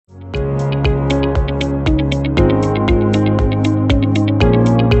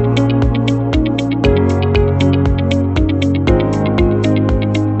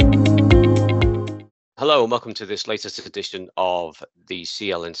and welcome to this latest edition of the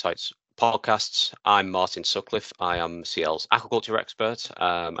CL Insights podcasts. I'm Martin Sutcliffe. I am CL's aquaculture expert,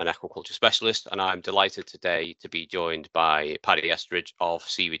 an aquaculture specialist, and I'm delighted today to be joined by Paddy Estridge of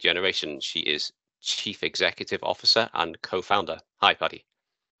Sea Regeneration. She is Chief Executive Officer and co-founder. Hi, Paddy.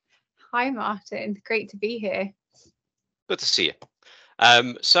 Hi, Martin. Great to be here. Good to see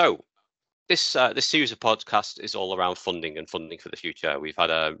you. This series of podcasts is all around funding and funding for the future. We've had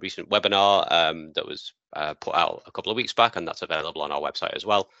a recent webinar that was put out a couple of weeks back, and that's available on our website as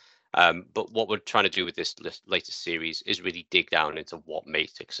well. But what we're trying to do with this latest series is really dig down into what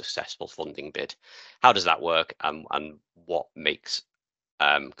makes a successful funding bid. How does that work, and what makes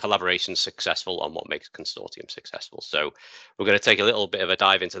collaboration successful, and what makes consortium successful. So we're going to take a little bit of a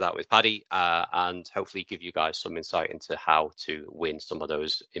dive into that with Paddy, and hopefully give you guys some insight into how to win some of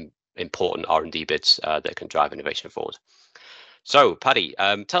those important R&D bids that can drive innovation forward. So Paddy,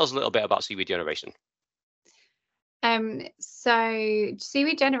 tell us a little bit about Sea Regeneration. So Sea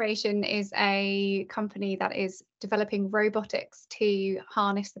Regeneration is a company that is developing robotics to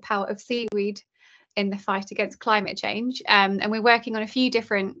harness the power of seaweed in the fight against climate change. And we're working on a few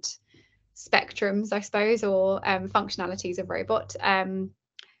different spectrums, I suppose, or functionalities of robot.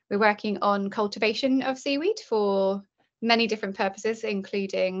 We're working on cultivation of seaweed for many different purposes,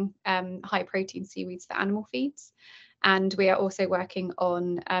 including high protein seaweeds for animal feeds. And we are also working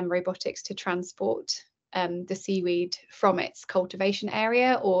on robotics to transport the seaweed from its cultivation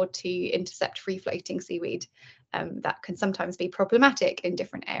area, or to intercept free floating seaweed that can sometimes be problematic in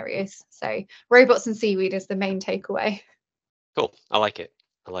different areas. So robots and seaweed is the main takeaway. Cool. I like it.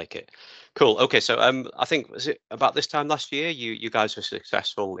 Cool. Okay, so I think, was it about this time last year you guys were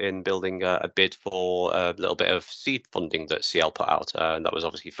successful in building a bid for a little bit of seed funding that CL put out, and that was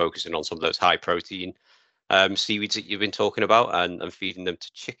obviously focusing on some of those high protein seaweeds that you've been talking about, and feeding them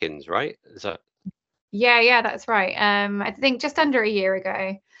to chickens, right? Is that? Yeah, that's right. I think just under a year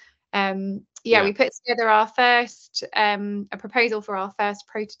ago. We put together our first a proposal for our first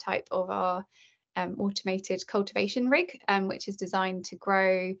prototype of our automated cultivation rig, which is designed to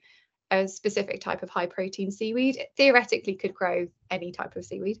grow a specific type of high protein seaweed. It theoretically could grow any type of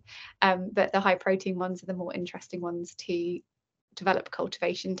seaweed, but the high protein ones are the more interesting ones to develop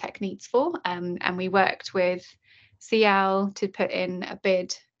cultivation techniques for. And we worked with CL to put in a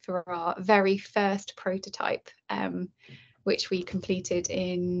bid for our very first prototype, which we completed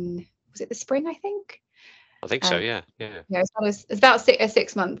in, was it the spring, I think? I think so, yeah. It's about a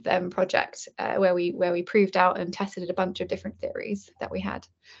 6-month project where we proved out and tested a bunch of different theories that we had.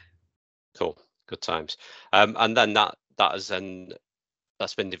 Cool, good times. And then that's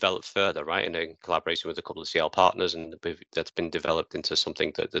been developed further, right, in collaboration with a couple of CL partners, and that's been developed into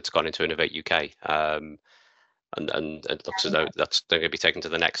something that's gone into Innovate UK. And it looks as though that's going to be taken to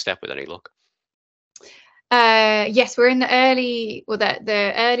the next step with any luck. Yes, we're in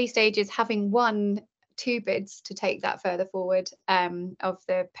the early stages, having won 2 bids to take that further forward, of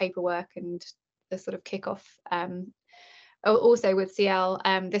the paperwork and the sort of kickoff. Also with CL,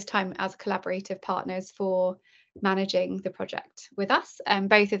 this time as collaborative partners for managing the project with us.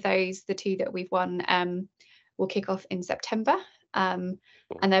 Both of those, the 2 that we've won, will kick off in September. And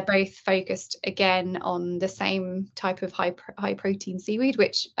they're both focused again on the same type of high protein seaweed,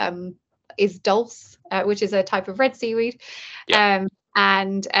 which is dulse, which is a type of red seaweed.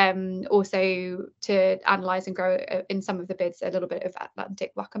 And also to analyze and grow in some of the bids a little bit of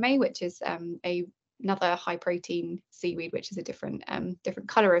Atlantic wakame, which is another high protein seaweed, which is a different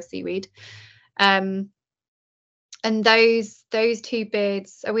color of seaweed. And those 2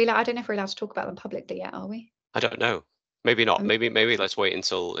 bids, I don't know if we're allowed to talk about them publicly yet, are we? I don't know. Maybe not. Maybe let's wait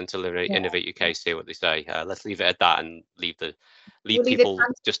until Innovate UK, see what they say. Let's leave it at that and leave people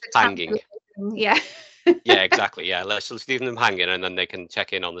just hanging. Yeah. Yeah, exactly. Yeah, let's just leave them hanging, and then they can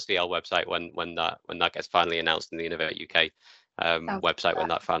check in on the CL website when that gets finally announced in the Innovate UK website, when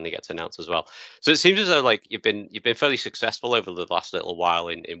that finally gets announced as well. So it seems as though like you've been fairly successful over the last little while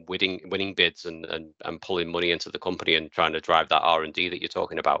in winning bids and pulling money into the company and trying to drive that R&D that you're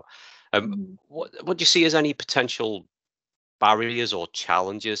talking about. What do you see as any potential barriers or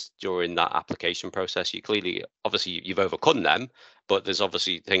challenges during that application process? Obviously you've overcome them, but there's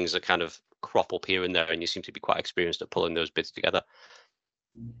obviously things that kind of crop up here and there, and you seem to be quite experienced at pulling those bids together.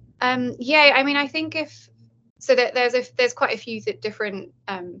 I think there's quite a few different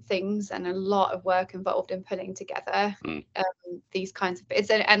things and a lot of work involved in putting together these kinds of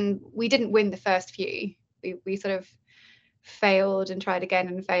bids, and we didn't win the first few. We sort of failed and tried again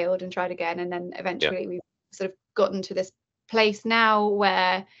and failed and tried again, and then eventually we've sort of gotten to this place now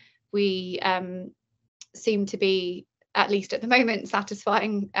where we seem to be at least at the moment,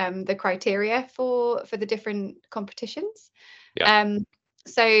 satisfying the criteria for the different competitions. Yeah.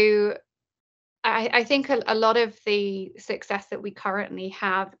 So I think a lot of the success that we currently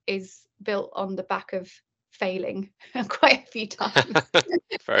have is built on the back of failing quite a few times.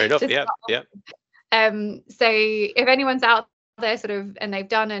 Fair enough. to Yeah. start Yeah. So if anyone's out there sort of and they've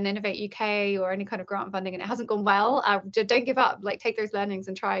done an Innovate UK or any kind of grant funding and it hasn't gone well, don't give up. Like, take those learnings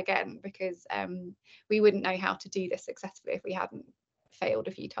and try again, because we wouldn't know how to do this successfully if we hadn't failed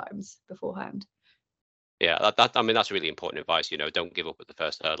a few times beforehand. Yeah, I mean, that's really important advice. Don't give up at the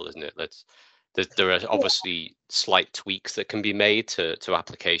first hurdle, isn't it? There are obviously slight tweaks that can be made to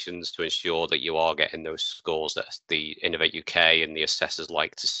applications to ensure that you are getting those scores that the Innovate UK and the assessors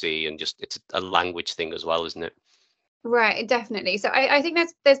like to see, and just it's a language thing as well, isn't it? Right, definitely. So I think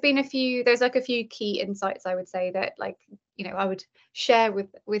there's like a few key insights, I would say, that, like, I would share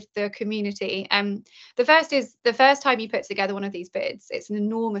with the community. The first is, the first time you put together one of these bids, it's an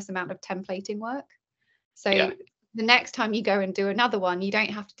enormous amount of templating work. So Yeah. the next time you go and do another one, you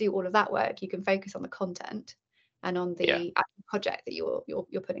don't have to do all of that work. You can focus on the content and on the actual project that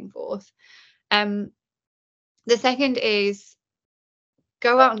you're putting forth. The second is,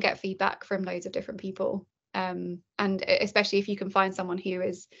 go out and get feedback from loads of different people. And especially if you can find someone who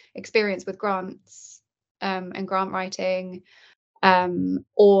is experienced with grants and grant writing,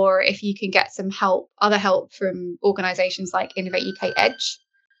 or if you can get some other help from organisations like Innovate UK Edge.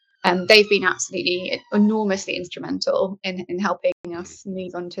 They've been absolutely enormously instrumental in helping us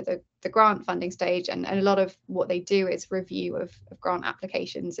move on to the grant funding stage. And a lot of what they do is review of grant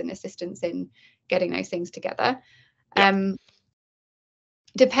applications and assistance in getting those things together. Yeah.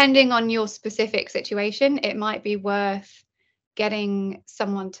 Depending on your specific situation, it might be worth getting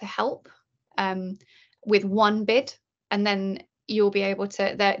someone to help with one bid, and then you'll be able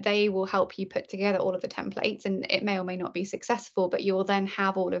to, they will help you put together all of the templates, and it may or may not be successful, but you'll then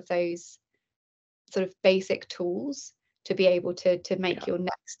have all of those sort of basic tools to be able to make your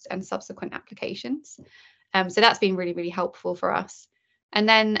next and subsequent applications. So that's been really, really helpful for us. And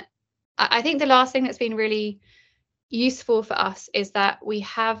then I think the last thing that's been really useful for us is that we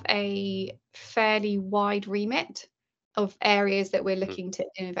have a fairly wide remit of areas that we're looking to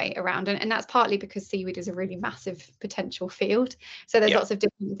innovate around, and that's partly because seaweed is a really massive potential field. So there's lots of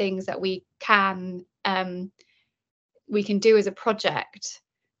different things that we can do as a project,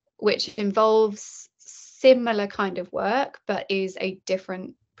 which involves similar kind of work but is a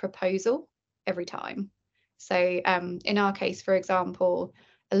different proposal every time. So in our case, for example,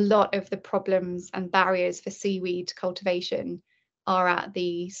 a lot of the problems and barriers for seaweed cultivation are at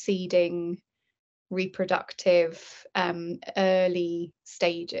the seeding, reproductive, early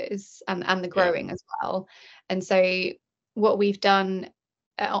stages, and the growing as well. And so what we've done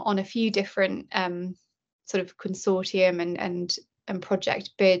on a few different sort of consortium and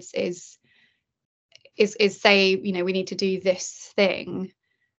project bids is say, we need to do this thing,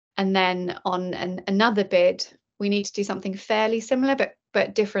 and then on another bid we need to do something fairly similar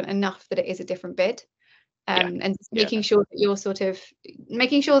but different enough that it is a different bid. And making sure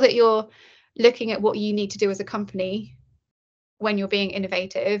that you're looking at what you need to do as a company when you're being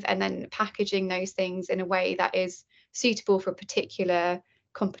innovative, and then packaging those things in a way that is suitable for particular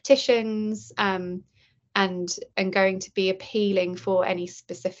competitions, and going to be appealing for any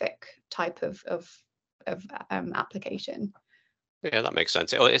specific type of application. Yeah, that makes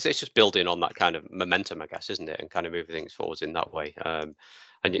sense. It's just building on that kind of momentum, I guess, isn't it? And kind of moving things forwards in that way. And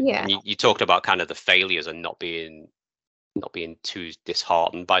you talked about kind of the failures and not being too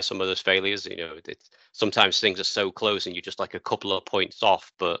disheartened by some of those failures. Sometimes things are so close and you're just like a couple of points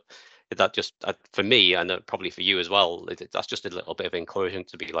off, but that just, for me, and probably for you as well, that's just a little bit of encouragement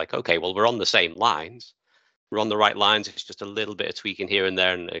to be like, okay, well, we're on the same lines. We're on the right lines. It's just a little bit of tweaking here and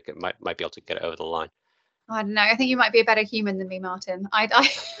there, and it might be able to get it over the line. I don't know. I think you might be a better human than me, Martin. You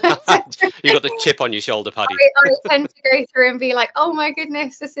got the chip on your shoulder, Paddy. I tend to go through and be like, oh my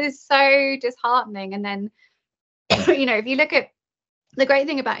goodness, this is so disheartening. And then, if you look at the great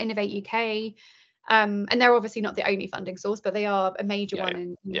thing about Innovate UK, and they're obviously not the only funding source, but they are a major one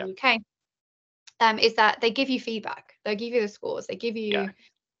in the UK, is that they give you feedback. They give you the scores. They give you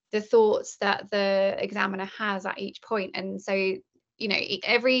the thoughts that the examiner has at each point. And so,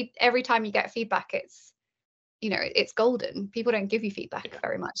 every time you get feedback, it's golden. People don't give you feedback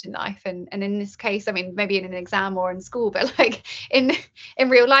very much in life, and in this case, I mean, maybe in an exam or in school, but like in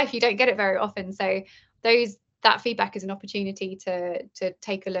real life, you don't get it very often. So that feedback is an opportunity to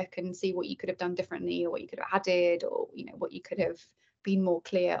take a look and see what you could have done differently, or what you could have added, or what you could have been more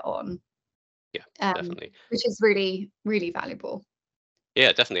clear on. Definitely. Which is really, really valuable.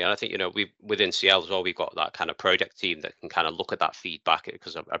 Yeah, definitely. And I think, we within CL as well, we've got that kind of project team that can kind of look at that feedback,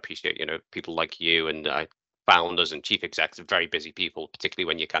 because I appreciate, people like you and founders and chief execs are very busy people, particularly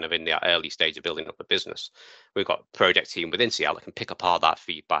when you're kind of in the early stage of building up a business. We've got a project team within CL that can pick apart that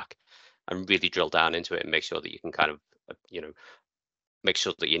feedback and really drill down into it and make sure that you can kind of, make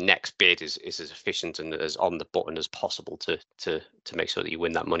sure that your next bid is as efficient and as on the button as possible to make sure that you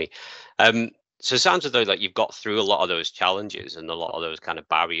win that money. So it sounds as though like you've got through a lot of those challenges and a lot of those kind of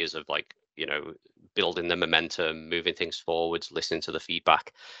barriers of like, building the momentum, moving things forwards, listening to the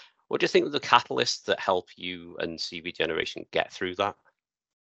feedback. What do you think are the catalysts that help you and CV Generation get through that?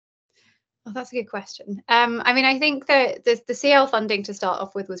 Oh, that's a good question. I mean, I think that the CL funding to start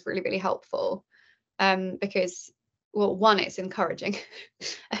off with was really, really helpful, because, well, one, it's encouraging.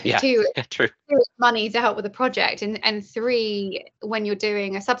 Yeah, Two, true. money to help with the project, and three, when you're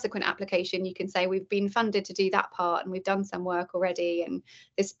doing a subsequent application, you can say we've been funded to do that part and we've done some work already, and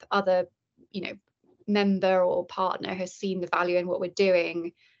this other, member or partner has seen the value in what we're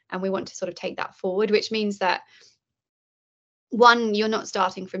doing, and we want to sort of take that forward, which means that, one, you're not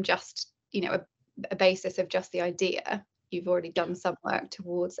starting from just a basis of just the idea. You've already done some work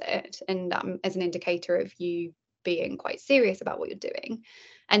towards it, and as an indicator of you being quite serious about what you're doing.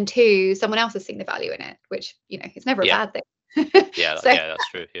 And two, someone else has seen the value in it, which is never a Yeah. bad thing. Yeah, So yeah, that's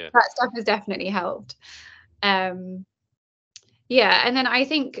true. Yeah. that stuff has definitely helped. And then I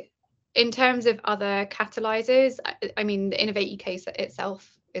think in terms of other catalyzers, I mean, the Innovate UK itself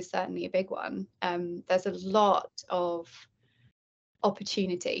is certainly a big one. There's a lot of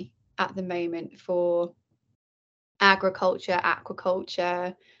opportunity at the moment for agriculture,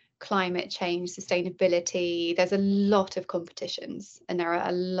 aquaculture, climate change, sustainability. There's a lot of competitions, and there are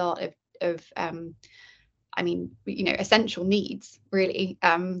a lot of essential needs really,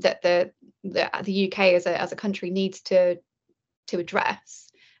 that the UK as a country needs to address,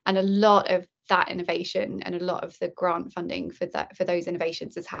 and a lot of that innovation and a lot of the grant funding for those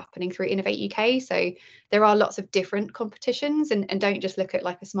innovations is happening through Innovate UK. So there are lots of different competitions, and don't just look at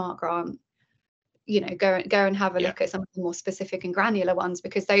like a smart grant. Go and have a look at some of the more specific and granular ones,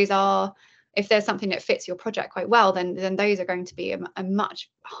 because those are, if there's something that fits your project quite well, then those are going to be a much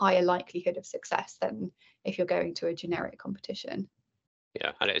higher likelihood of success than if you're going to a generic competition.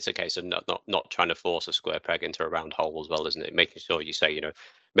 Yeah, and it's a case of not trying to force a square peg into a round hole as well, isn't it? Making sure you say,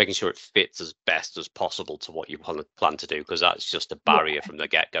 making sure it fits as best as possible to what you plan to do, because that's just a barrier from the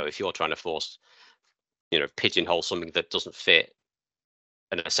get-go. If you're trying to force, pigeonhole something that doesn't fit,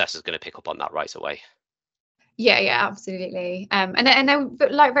 an assessor's going to pick up on that right away. Yeah, absolutely. And they're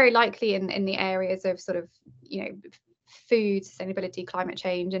like very likely in the areas of sort of, food, sustainability, climate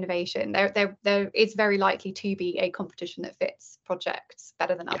change, innovation. There is very likely to be a competition that fits projects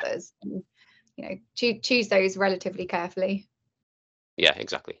better than others. And, choose those relatively carefully. Yeah,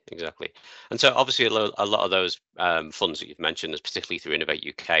 exactly. And so obviously a lot of those funds that you've mentioned, particularly through Innovate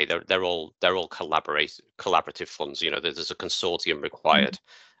UK, they're all collaborative funds. There's a consortium required.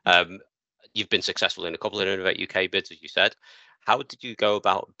 You've been successful in a couple of Innovate UK bids, as you said. How did you go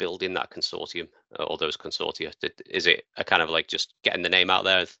about building that consortium, or those consortia? Is it a kind of like just getting the name out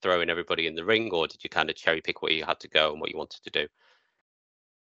there and throwing everybody in the ring, or did you kind of cherry pick where you had to go and what you wanted to do?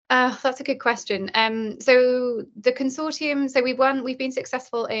 That's a good question. So the consortium, so we've been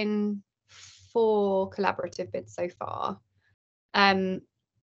successful in 4 collaborative bids so far. And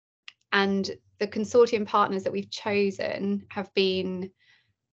the consortium partners that we've chosen have been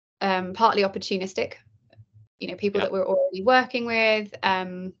partly opportunistic, people that we're already working with,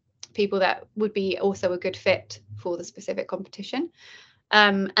 people that would be also a good fit for the specific competition.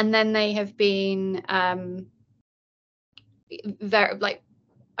 And then they have been very, like,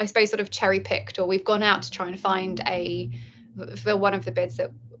 I suppose, sort of cherry picked, or we've gone out to try and find for one of the bids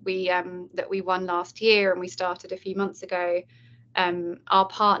that we won last year and we started a few months ago.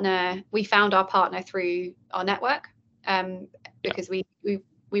 We found our partner through our network, because we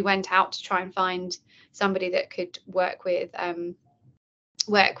went out to try and find somebody that could work with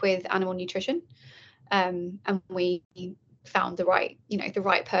animal nutrition, and we found the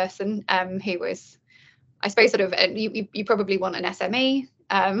right person, who was, I suppose, sort of, you probably want an SME.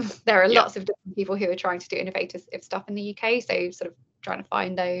 There are lots of different people who are trying to do innovative stuff in the UK, so sort of trying to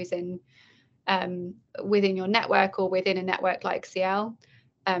find those within your network or within a network like CL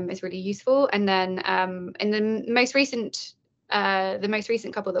is really useful. And then in the most recent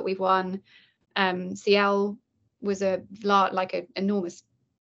couple that we've won, CL was an enormous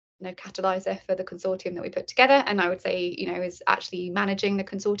catalyzer for the consortium that we put together, and I would say is actually managing the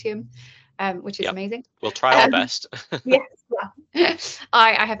consortium, which is amazing. We'll try our best. Yes,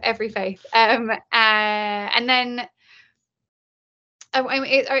 I have every faith. And then I mean,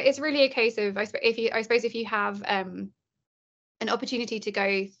 it's really a case of, I suppose if you have an opportunity to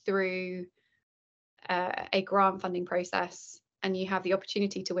go through a grant funding process, and you have the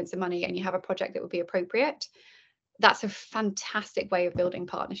opportunity to win some money, and you have a project that would be appropriate, that's a fantastic way of building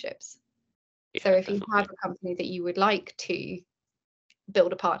partnerships. Yeah, So if you definitely. have a company that you would like to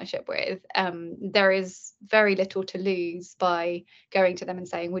build a partnership with, there is very little to lose by going to them and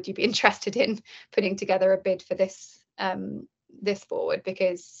saying, would you be interested in putting together a bid for this this forward?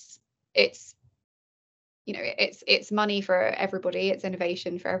 Because it's, you know, it's money for everybody, it's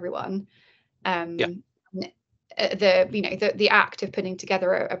innovation for everyone. Yeah. The act of putting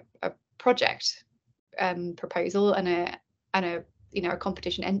together a project proposal and a a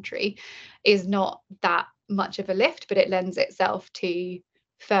competition entry is not that much of a lift, but it lends itself to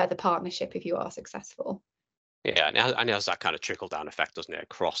further partnership if you are successful. Yeah, and it has that kind of trickle down effect, doesn't it,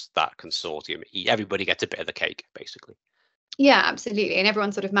 across that consortium? Everybody gets a bit of the cake, basically. Yeah, absolutely, and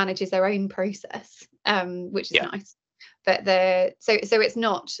everyone sort of manages their own process, which is Yeah, nice. But so it's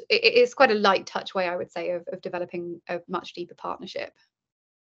not, it's quite a light touch way, I would say, of developing a much deeper partnership.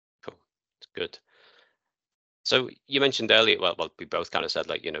 cool. It's good. So you mentioned earlier, well, we both kind of said,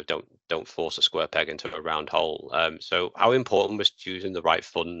 like, don't force a square peg into a round hole. So how important was choosing the right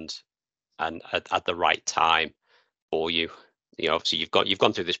fund and at the right time for you? Obviously you've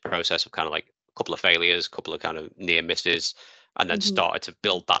gone through this process of kind of like a couple of failures, a couple of kind of near misses, and then Mhm. started to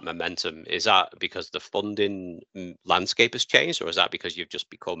build that momentum. Is that because the funding landscape has changed, or is that because you've just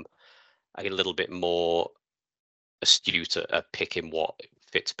become a little bit more astute at picking what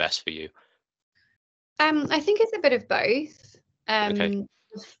fits best for you? I think it's a bit of both. Okay.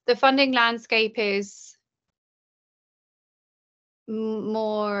 The funding landscape is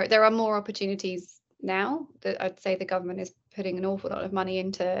more, there are more opportunities now. That I'd say the government is putting an awful lot of money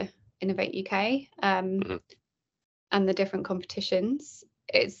into Innovate UK, Hmm. and the different competitions.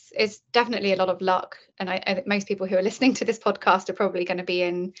 It's definitely a lot of luck, and I think most people who are listening to this podcast are probably going to be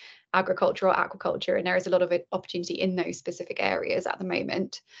in agriculture or aquaculture, and there is a lot of opportunity in those specific areas at the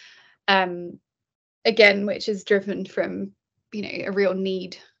moment. Again, which is driven from, a real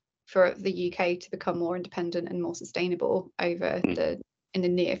need for the UK to become more independent and more sustainable over Mm. in the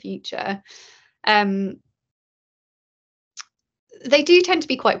near future. Um, they do tend to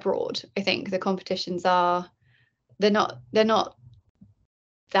be quite broad. I think the competitions are, they're not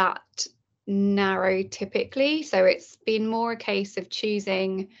that narrow typically. So it's been more a case of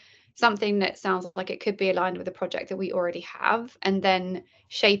choosing something that sounds like it could be aligned with a project that we already have, and then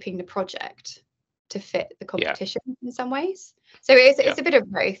shaping the project to fit the Yeah, competition in some ways. So it's yeah, it's a bit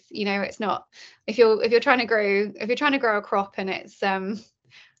of both. It's not, if you're trying to grow a crop, and it's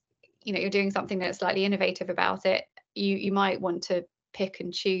you're doing something that's slightly innovative about it, you might want to pick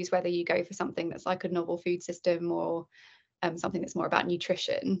and choose whether you go for something that's like a novel food system, or something that's more about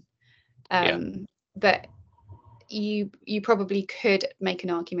nutrition. yeah. But you probably could make an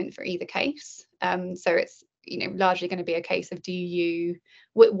argument for either case. So it's, largely going to be a case of,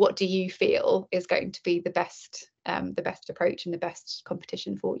 what do you feel is going to be the best approach and the best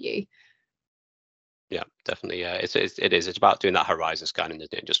competition for you? Yeah, definitely. Yeah, it is. It's about doing that horizon scanning,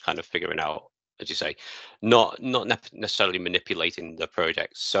 isn't it? Just kind of figuring out, as you say, not necessarily manipulating the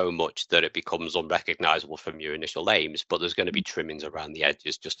project so much that it becomes unrecognizable from your initial aims, but there's going to be trimmings around the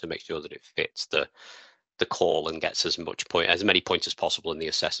edges just to make sure that it fits the call and gets as many points as possible, and the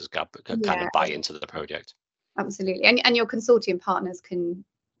assessors kind Yeah, of buy into the project. absolutely. And your consortium partners can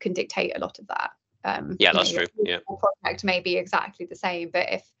dictate a lot of that. Yeah, that's true. Yeah, Your project may be exactly the same, but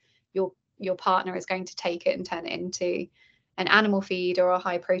if your partner is going to take it and turn it into an animal feed or a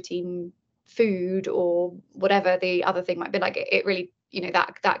high protein food, or whatever the other thing might be, like, it really,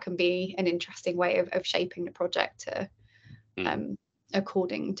 that can be an interesting way of shaping the project to mm. um,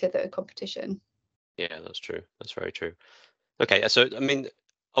 according to the competition. Yeah, that's true. That's very true. Okay, so I mean,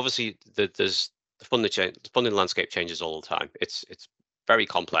 obviously, there's the funding landscape changes all the time. It's very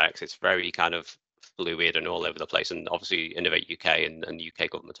complex. It's very kind of fluid and all over the place. And obviously, Innovate UK and the UK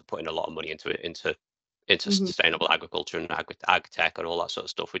government are putting a lot of money into it, into Mhm. sustainable agriculture and ag tech and all that sort of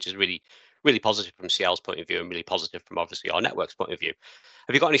stuff, which is really really positive from CL's point of view, and really positive from obviously our network's point of view.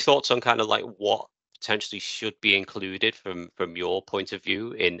 Have you got any thoughts on kind of like what potentially should be included from your point of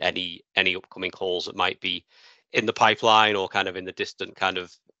view in any upcoming calls that might be in the pipeline, or kind of in the distant kind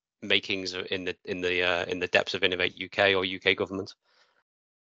of makings in the depths of Innovate UK or UK government?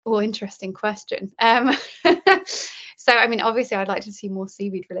 Oh, interesting question. So, I mean, obviously, I'd like to see more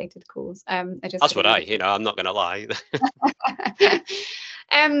seaweed related calls. I just That's don't what know. I'm not going to lie.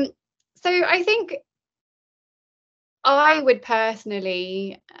 um, so I think I would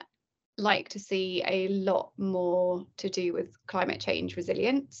personally like to see a lot more to do with climate change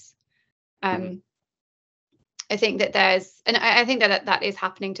resilience. I think that I think that that is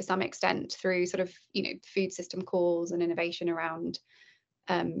happening to some extent through sort of, food system calls and innovation around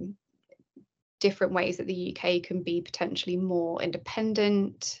different ways that the UK can be potentially more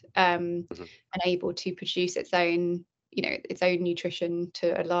independent and able to produce its own nutrition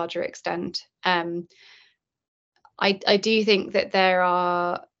to a larger extent. I do think that there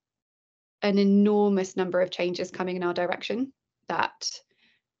are an enormous number of changes coming in our direction that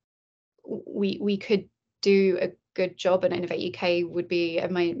we could do a good job, and Innovate UK would be a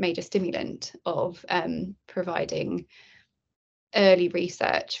major stimulant of providing early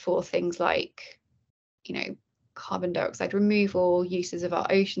research for things like, carbon dioxide removal, uses of our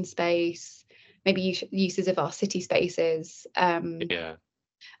ocean space, maybe uses of our city spaces. And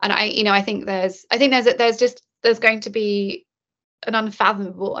I think there's going to be an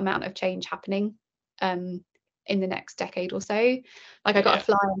unfathomable amount of change happening in the next decade or so. Like, I got a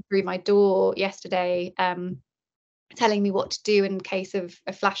flyer through my door yesterday telling me what to do in case of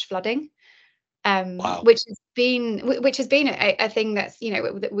a flash flooding, which has been a thing that's,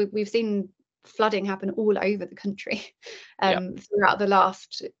 we've seen flooding happen all over the country throughout the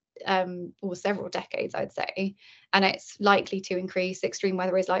last or several decades, I'd say, and it's likely to increase. Extreme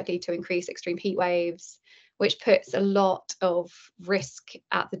weather is likely to increase, extreme heat waves, which puts a lot of risk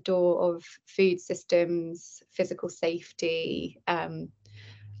at the door of food systems, physical safety,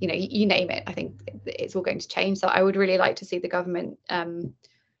 you name it. I think it's all going to change. So I would really like to see the government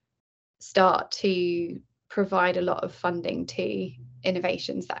start to provide a lot of funding to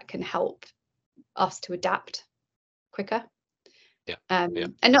innovations that can help us to adapt quicker.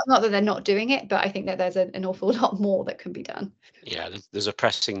 And not that they're not doing it, but I think that there's an awful lot more that can be done. There's a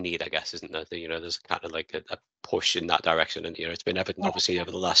pressing need, I guess, isn't there? There's kind of like a push in that direction, and it's been evident obviously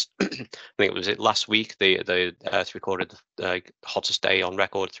over the last I think it was last week the Earth recorded the hottest day on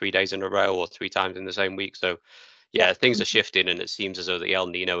record 3 days in a row, or 3 times in the same week. So things are shifting, and it seems as though the El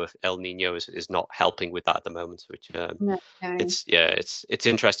Nino is not helping with that at the moment, which it's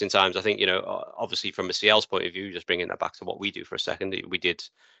interesting times. I think, obviously from a CL's point of view, just bringing that back to what we do for a second, we did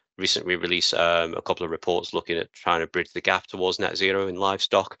recently release a couple of reports looking at trying to bridge the gap towards net zero in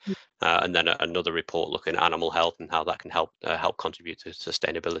livestock, and then another report looking at animal health and how that can help contribute to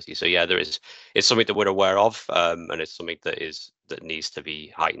sustainability. So it's something that we're aware of, and it's something that needs to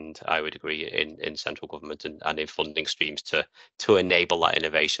be heightened, I would agree, in central government and in funding streams to enable that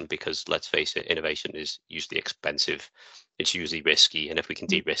innovation, because let's face it, innovation is usually expensive, it's usually risky, and if we can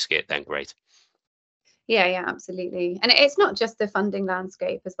de-risk it, then great. Yeah, absolutely. And it's not just the funding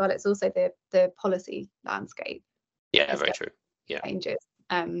landscape as well, it's also the policy landscape. Very true. Changes.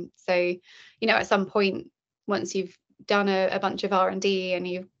 So, at some point, once you've done a bunch of R&D and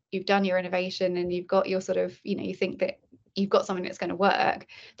you've done your innovation and you've got your sort of, you think that you've got something that's going to work,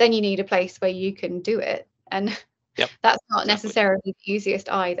 then you need a place where you can do it. And that's not necessarily the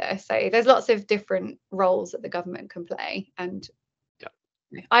easiest either. So there's lots of different roles that the government can play. And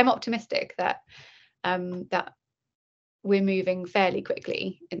I'm optimistic that that we're moving fairly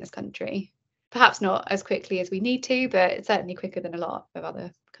quickly in this country. Perhaps not as quickly as we need to, but it's certainly quicker than a lot of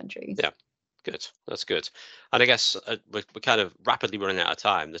other countries. Good. That's good. And I guess we're kind of rapidly running out of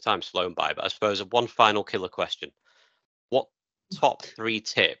time. The time's flown by, but I suppose one final killer question. What top 3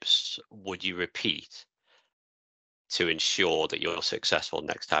 tips would you repeat to ensure that you're successful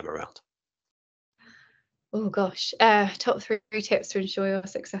next time around? Oh gosh, top 3 tips to ensure you're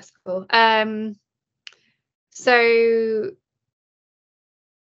successful. So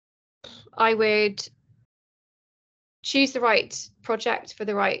I would choose the right project for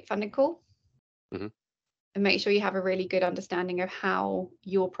the right funding call, and make sure you have a really good understanding of how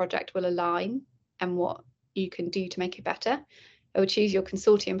your project will align and what you can do to make it better. I would choose your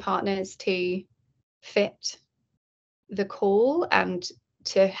consortium partners to fit the call and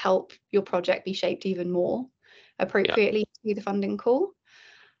to help your project be shaped even more appropriately to the funding call.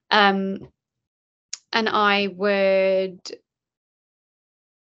 And I would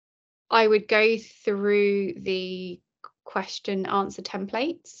go through the question answer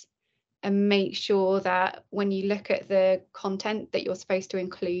templates and make sure that when you look at the content that you're supposed to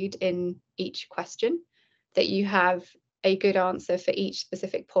include in each question, that you have a good answer for each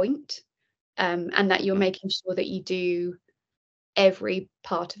specific point, and that you're making sure that you do every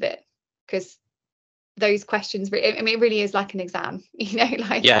part of it, because those questions, it really is like an exam,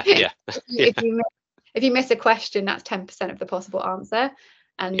 If you miss a question, that's 10% of the possible answer,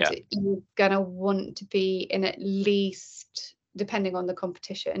 and you're gonna want to be in at least, depending on the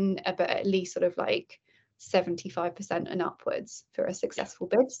competition, but at least sort of like 75% and upwards for a successful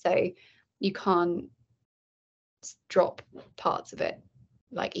bid. So you can't drop parts of it,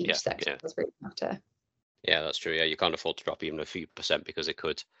 like each section does really matter. Yeah, that's true. Yeah, you can't afford to drop even a few percent because it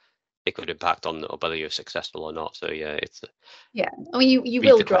could impact on whether you're successful or not. So yeah, it's I mean, you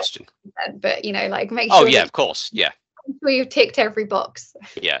will drop, but you know, like make sure. Oh yeah, of course. Yeah. I'm sure you've ticked every box.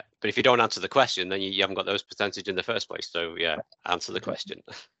 Yeah, but if you don't answer the question, then you haven't got those percentage in the first place. So yeah, answer the question.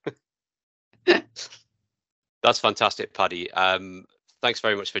 That's fantastic, Paddy. Thanks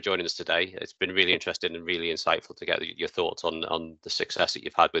very much for joining us today. It's been really interesting and really insightful to get your thoughts on the success that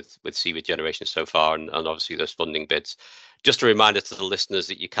you've had with Seaward Generation so far, and obviously those funding bids. Just a reminder to the listeners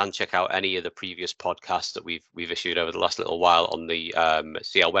that you can check out any of the previous podcasts that we've issued over the last little while on the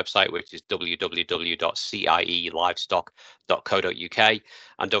CL website, which is www.cielivestock.co.uk.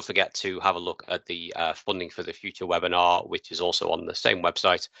 And don't forget to have a look at the Funding for the Future webinar, which is also on the same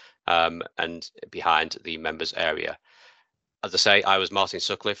website and behind the members area. As I say, I was Martin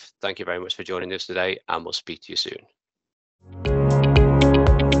Sutcliffe. Thank you very much for joining us today, and we'll speak to you soon.